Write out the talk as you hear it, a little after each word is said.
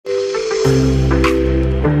In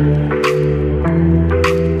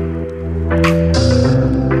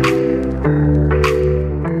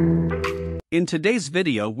today's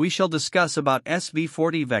video we shall discuss about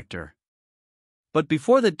SV40 Vector. But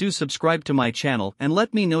before that, do subscribe to my channel and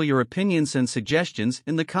let me know your opinions and suggestions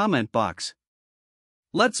in the comment box.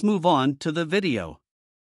 Let's move on to the video.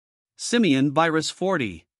 Simian virus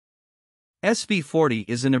 40. SV40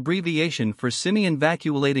 is an abbreviation for simian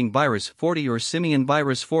vacuolating virus 40 or simian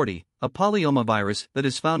virus 40, a polyomavirus that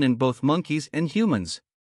is found in both monkeys and humans.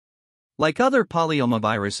 Like other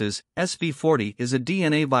polyomaviruses, SV40 is a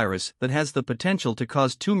DNA virus that has the potential to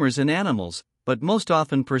cause tumors in animals, but most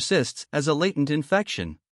often persists as a latent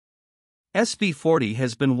infection. SV40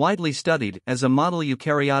 has been widely studied as a model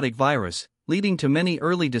eukaryotic virus, leading to many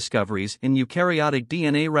early discoveries in eukaryotic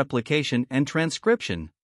DNA replication and transcription.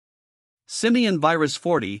 Simian virus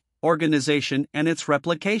 40, organization and its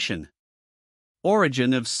replication.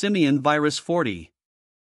 Origin of simian virus 40.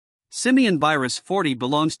 Simian virus 40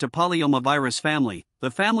 belongs to polyomavirus family,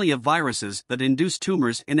 the family of viruses that induce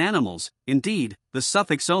tumors in animals. Indeed, the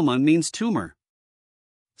suffix oma means tumor.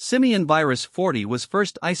 Simian virus 40 was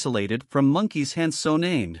first isolated from monkeys, hence so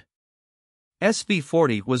named.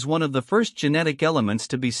 SV40 was one of the first genetic elements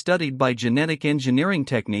to be studied by genetic engineering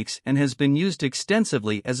techniques and has been used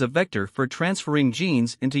extensively as a vector for transferring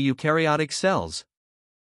genes into eukaryotic cells.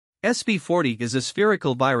 SV40 is a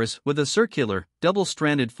spherical virus with a circular,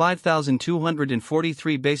 double-stranded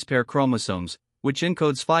 5,243 base pair chromosomes, which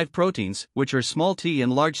encodes 5 proteins, which are small t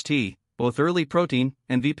and large t, both early protein,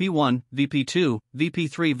 and VP1, VP2,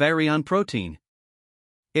 VP3 virion protein.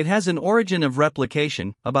 It has an origin of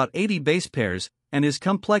replication, about 80 base pairs, and is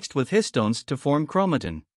complexed with histones to form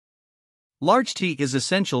chromatin. Large T is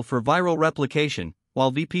essential for viral replication,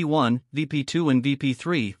 while VP1, VP2 and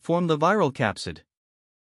VP3 form the viral capsid.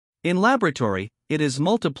 In laboratory, it is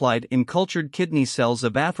multiplied in cultured kidney cells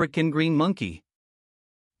of African green monkey.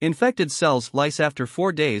 Infected cells lyse after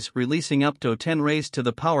 4 days, releasing up to 10 raised to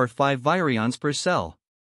the power 5 virions per cell.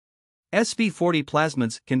 SV40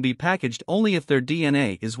 plasmids can be packaged only if their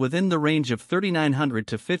DNA is within the range of 3,900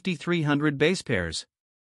 to 5,300 base pairs.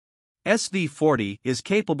 SV40 is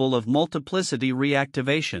capable of multiplicity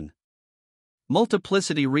reactivation.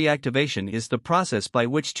 Multiplicity reactivation is the process by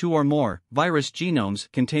which 2 or more virus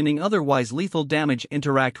genomes containing otherwise lethal damage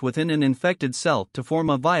interact within an infected cell to form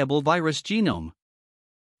a viable virus genome.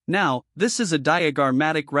 Now, this is a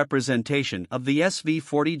diagrammatic representation of the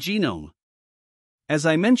SV40 genome. As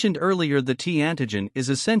I mentioned earlier, the T antigen is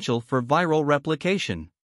essential for viral replication.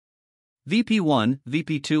 VP1,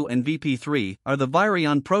 VP2 and VP3 are the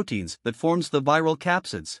virion proteins that forms the viral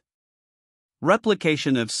capsids.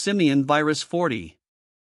 Replication of simian virus 40.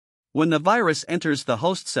 When the virus enters the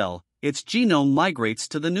host cell, its genome migrates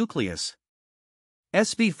to the nucleus.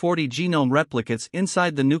 SV40 genome replicates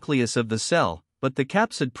inside the nucleus of the cell, but the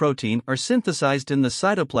capsid protein are synthesized in the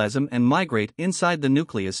cytoplasm and migrate inside the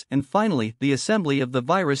nucleus, and finally the assembly of the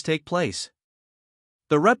virus take place.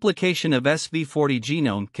 The replication of SV40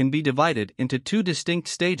 genome can be divided into 2 distinct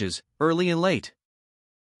stages, early and late.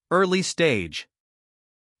 Early stage.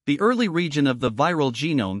 The early region of the viral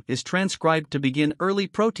genome is transcribed to begin early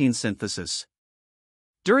protein synthesis.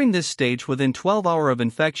 During this stage, within 12 hours of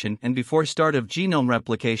infection and before start of genome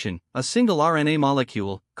replication, a single RNA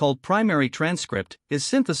molecule, called primary transcript, is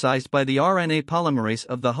synthesized by the RNA polymerase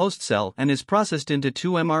of the host cell and is processed into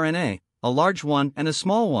 2 mRNA, a large one and a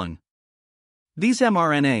small one. These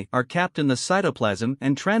mRNA are capped in the cytoplasm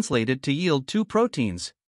and translated to yield 2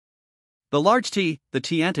 proteins. The large T, the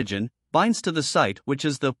T antigen, binds to the site which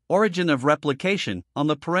is the origin of replication on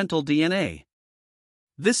the parental DNA.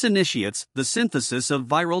 This initiates the synthesis of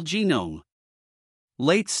viral genome.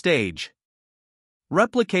 Late stage.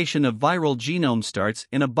 Replication of viral genome starts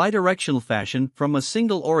in a bidirectional fashion from a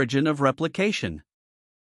single origin of replication.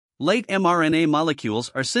 Late mRNA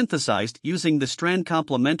molecules are synthesized using the strand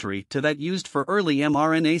complementary to that used for early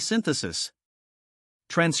mRNA synthesis.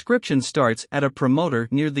 Transcription starts at a promoter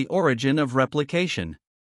near the origin of replication.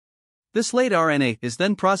 This late RNA is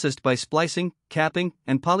then processed by splicing, capping,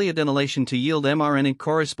 and polyadenylation to yield mRNA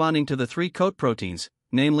corresponding to the 3 coat proteins,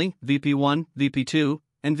 namely VP1, VP2,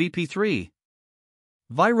 and VP3.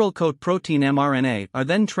 Viral coat protein mRNA are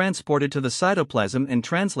then transported to the cytoplasm and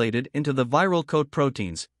translated into the viral coat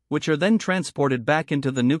proteins, which are then transported back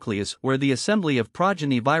into the nucleus where the assembly of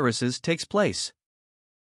progeny viruses takes place.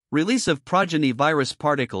 Release of progeny virus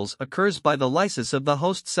particles occurs by the lysis of the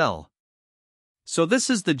host cell. So this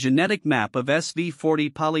is the genetic map of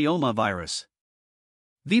SV40 polyomavirus.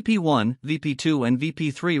 VP1, VP2 and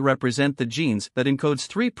VP3 represent the genes that encodes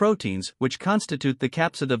 3 proteins which constitute the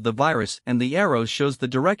capsid of the virus, and the arrow shows the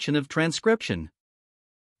direction of transcription.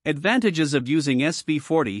 Advantages of using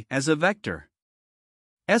SV40 as a vector.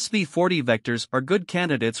 SV40 vectors are good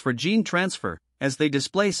candidates for gene transfer, as they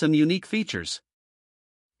display some unique features.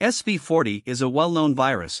 SV40 is a well-known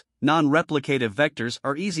virus. Non-replicative vectors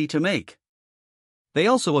are easy to make. They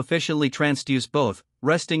also efficiently transduce both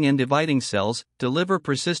resting and dividing cells, deliver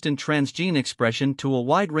persistent transgene expression to a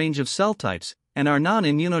wide range of cell types, and are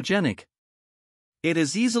non-immunogenic. It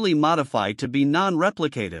is easily modified to be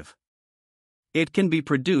non-replicative. It can be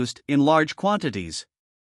produced in large quantities.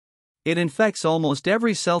 It infects almost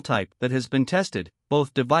every cell type that has been tested,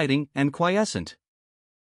 both dividing and quiescent.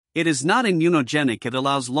 It is not immunogenic. It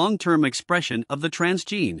allows long-term expression of the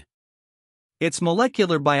transgene. Its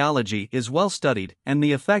molecular biology is well studied, and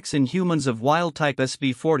the effects in humans of wild-type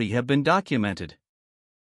SV40 have been documented.